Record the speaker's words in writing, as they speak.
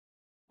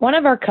One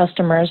of our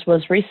customers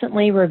was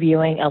recently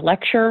reviewing a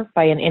lecture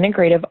by an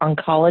integrative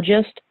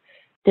oncologist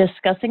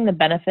discussing the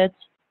benefits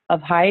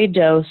of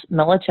high-dose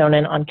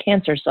melatonin on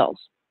cancer cells.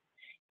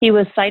 He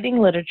was citing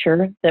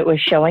literature that was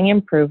showing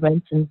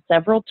improvements in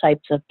several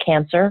types of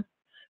cancer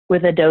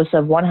with a dose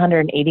of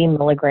 180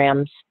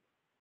 milligrams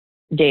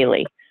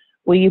daily.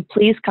 Will you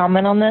please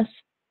comment on this?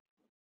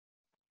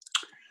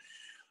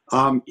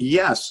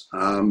 Yes.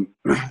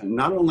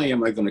 Not only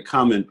am I going to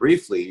comment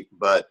briefly,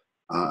 but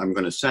I'm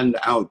going to send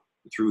out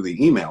through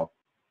the email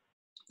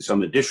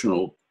some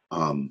additional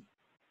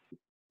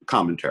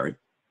commentary.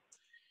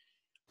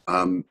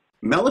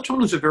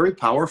 Melatonin is a very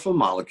powerful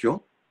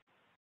molecule.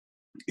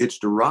 It's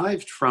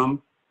derived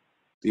from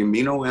the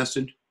amino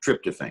acid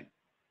tryptophan.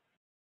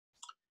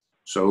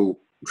 So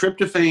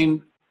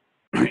tryptophan,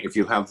 if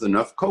you have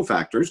enough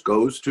cofactors,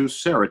 goes to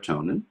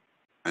serotonin,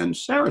 and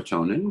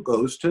serotonin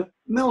goes to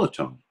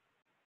melatonin.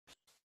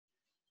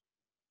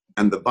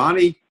 And the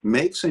body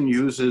makes and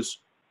uses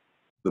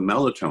the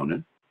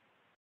melatonin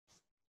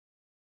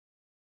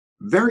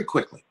very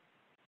quickly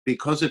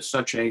because it's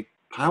such a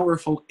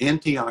powerful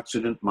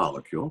antioxidant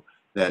molecule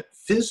that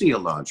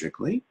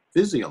physiologically,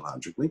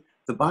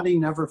 the body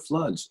never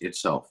floods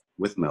itself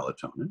with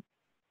melatonin.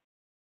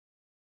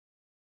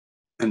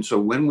 And so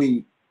when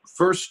we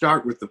first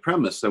start with the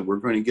premise that we're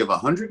going to give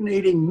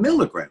 180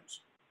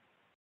 milligrams,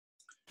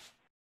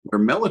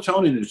 where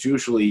melatonin is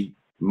usually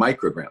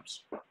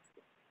micrograms,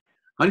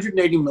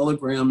 180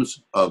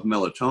 milligrams of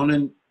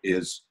melatonin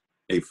is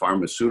a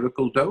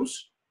pharmaceutical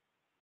dose.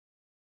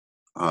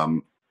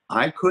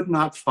 I could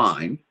not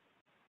find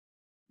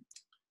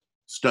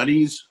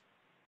studies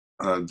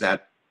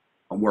that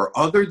were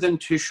other than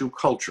tissue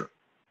culture.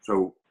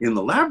 So in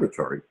the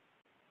laboratory,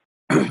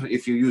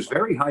 if you use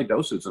very high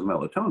doses of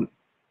melatonin,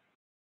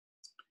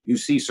 you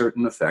see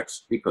certain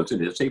effects because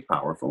it is a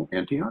powerful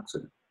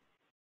antioxidant.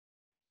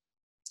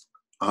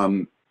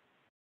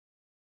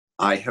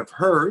 I have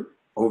heard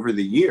over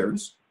the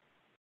years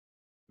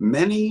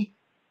many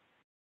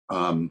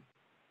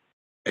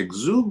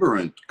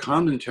exuberant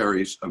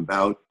commentaries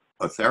about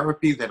a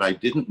therapy that I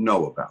didn't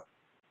know about.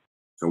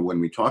 So when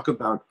we talk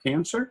about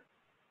cancer,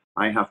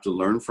 I have to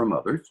learn from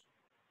others,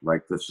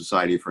 like the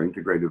Society for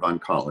Integrative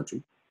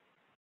Oncology.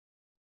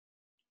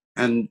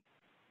 And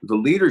the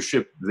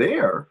leadership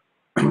there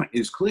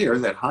is clear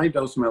that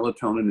high-dose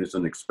melatonin is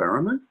an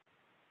experiment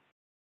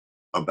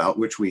about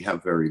which we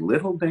have very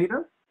little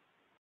data.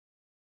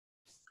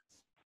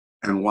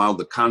 And while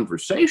the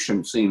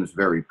conversation seems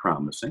very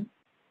promising,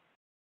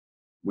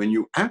 when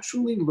you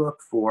actually look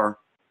for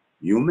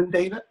human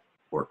data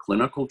or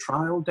clinical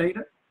trial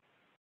data,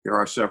 there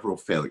are several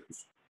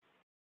failures.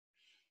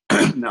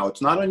 Now,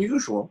 it's not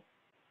unusual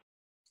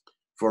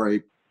for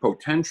a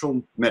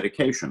potential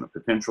medication, a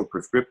potential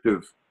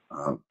prescriptive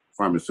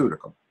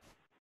pharmaceutical,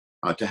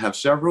 to have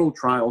several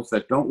trials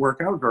that don't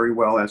work out very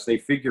well as they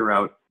figure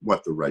out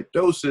what the right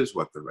dose is,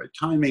 what the right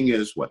timing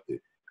is,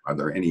 are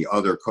there any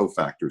other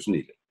cofactors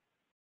needed.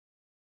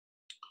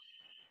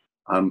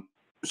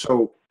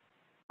 So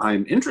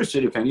I'm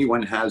interested if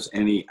anyone has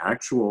any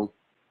actual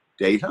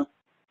data.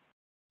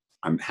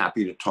 I'm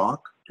happy to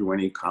talk to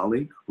any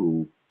colleague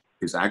who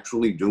is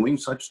actually doing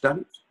such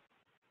studies.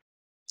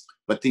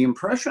 But the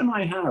impression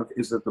I have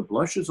is that the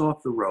blush is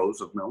off the rose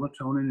of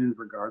melatonin in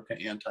regard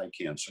to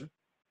anti-cancer,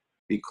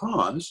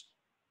 because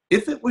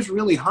if it was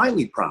really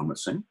highly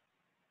promising,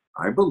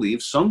 I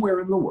believe somewhere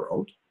in the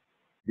world,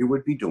 you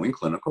would be doing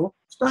clinical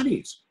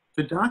studies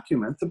to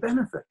document the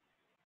benefit.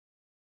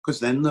 Because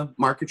then the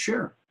market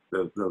share,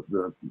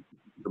 the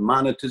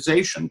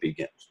monetization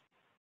begins.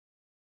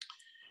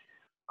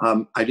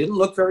 I didn't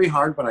look very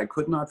hard, but I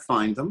could not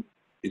find them.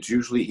 It's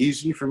usually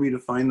easy for me to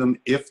find them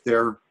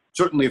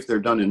certainly if they're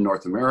done in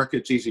North America,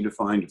 it's easy to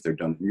find. If they're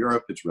done in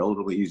Europe, it's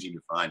relatively easy to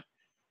find.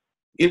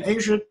 In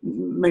Asia, it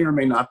may or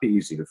may not be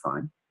easy to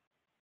find.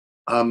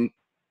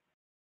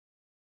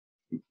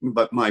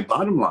 But my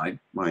bottom line,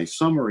 my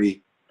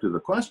summary to the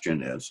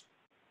question is,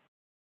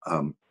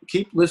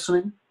 keep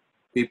listening,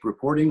 keep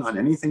reporting on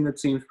anything that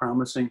seems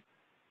promising,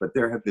 but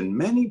there have been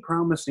many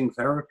promising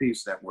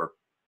therapies that were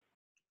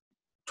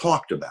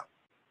talked about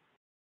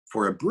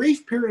for a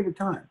brief period of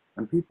time,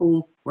 and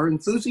people were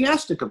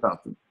enthusiastic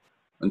about them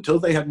until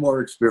they had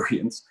more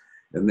experience,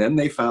 and then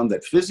they found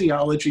that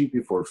physiology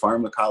before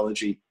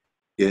pharmacology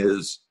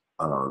is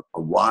a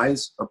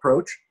wise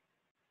approach.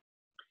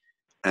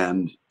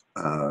 And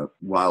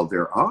while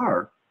there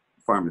are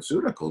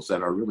pharmaceuticals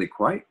that are really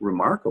quite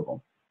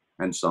remarkable,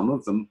 and some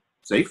of them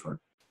safer,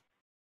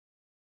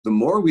 the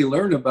more we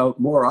learn about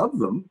more of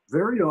them,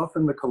 very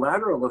often the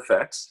collateral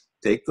effects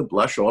take the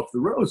blush off the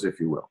rose, if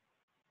you will.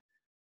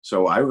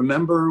 So I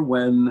remember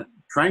when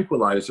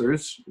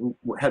tranquilizers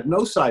had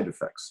no side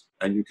effects,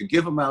 and you could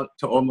give them out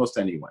to almost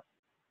anyone.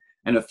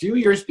 And a few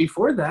years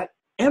before that,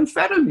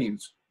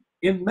 amphetamines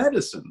in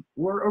medicine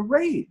were a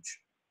rage.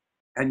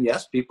 And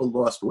yes, people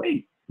lost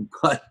weight,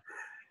 but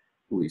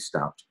we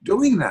stopped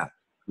doing that.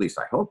 At least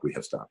I hope we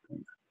have stopped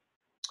doing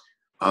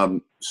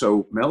that.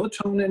 So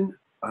melatonin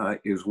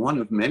is one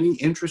of many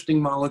interesting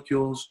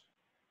molecules.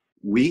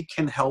 We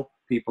can help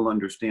people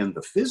understand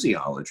the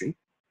physiology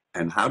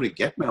and how to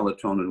get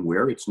melatonin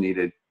where it's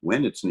needed,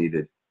 when it's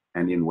needed,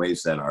 and in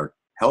ways that are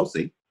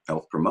healthy,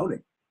 health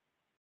promoting.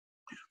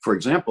 For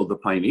example, the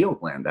pineal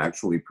gland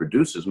actually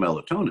produces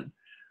melatonin,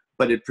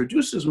 but it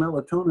produces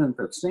melatonin at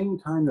the same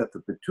time that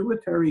the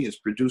pituitary is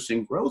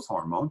producing growth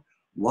hormone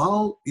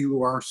while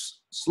you are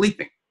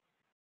sleeping.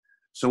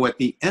 So at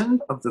the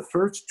end of the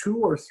first 2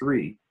 or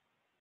 3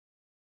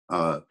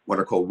 what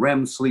are called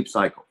REM sleep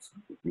cycles.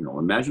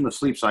 Imagine a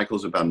sleep cycle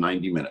is about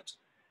 90 minutes.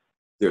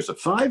 There's a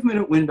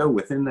 5-minute window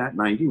within that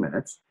 90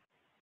 minutes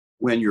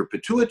when your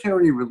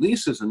pituitary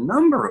releases a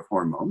number of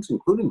hormones,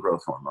 including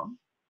growth hormone,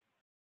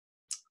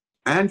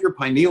 and your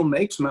pineal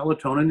makes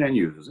melatonin and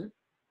uses it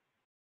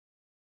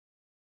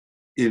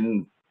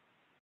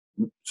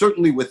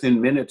certainly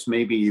within minutes,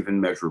 maybe even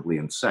measurably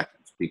in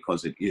seconds,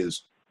 because it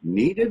is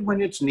needed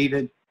when it's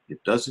needed,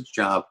 it does its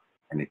job,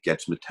 and it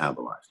gets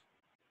metabolized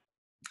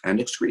and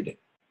excreted.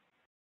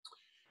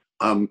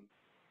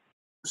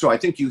 So I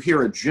think you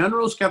hear a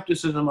general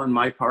skepticism on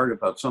my part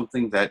about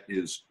something that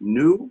is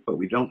new, but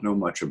we don't know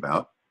much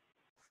about,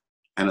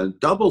 and a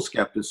double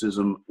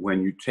skepticism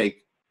when you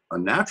take a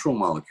natural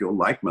molecule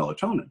like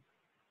melatonin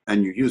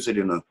and you use it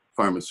in a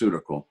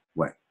pharmaceutical